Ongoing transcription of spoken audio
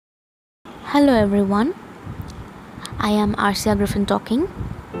Hello everyone, I am Arcia Griffin talking.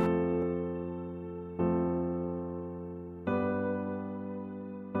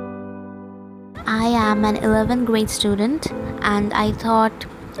 I am an 11th grade student and I thought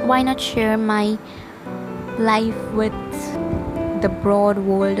why not share my life with the broad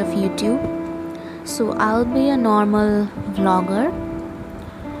world of YouTube. So I'll be a normal vlogger,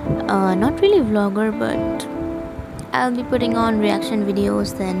 not really vlogger, but I'll be putting on reaction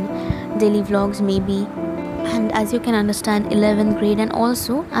videos, then daily vlogs maybe. And as you can understand, 11th grade, and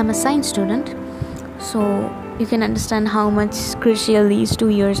also I'm a science student, so you can understand how much crucial these 2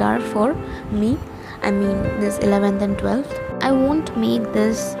 years are for me. I mean, this 11th and 12th. I won't make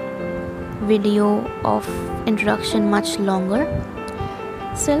this video of introduction much longer.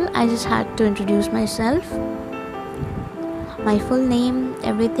 Still, I just had to introduce myself. My full name,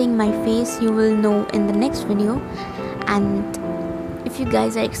 everything, my face, you will know in the next video. And if you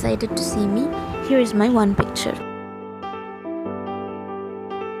guys are excited to see me, here is my one picture.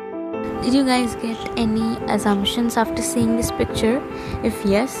 Did you guys get any assumptions after seeing this picture? If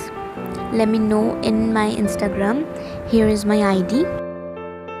yes, let me know in my Instagram. Here is my ID.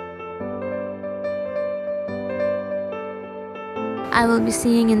 I will be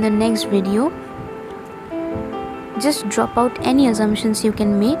seeing in the next video. Just drop out any assumptions you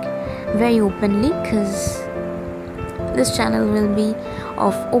can make very openly, because this channel will be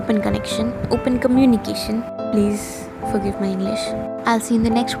of open connection, open communication. Please forgive my English. I'll see you in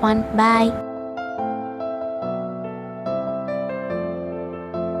the next one. Bye.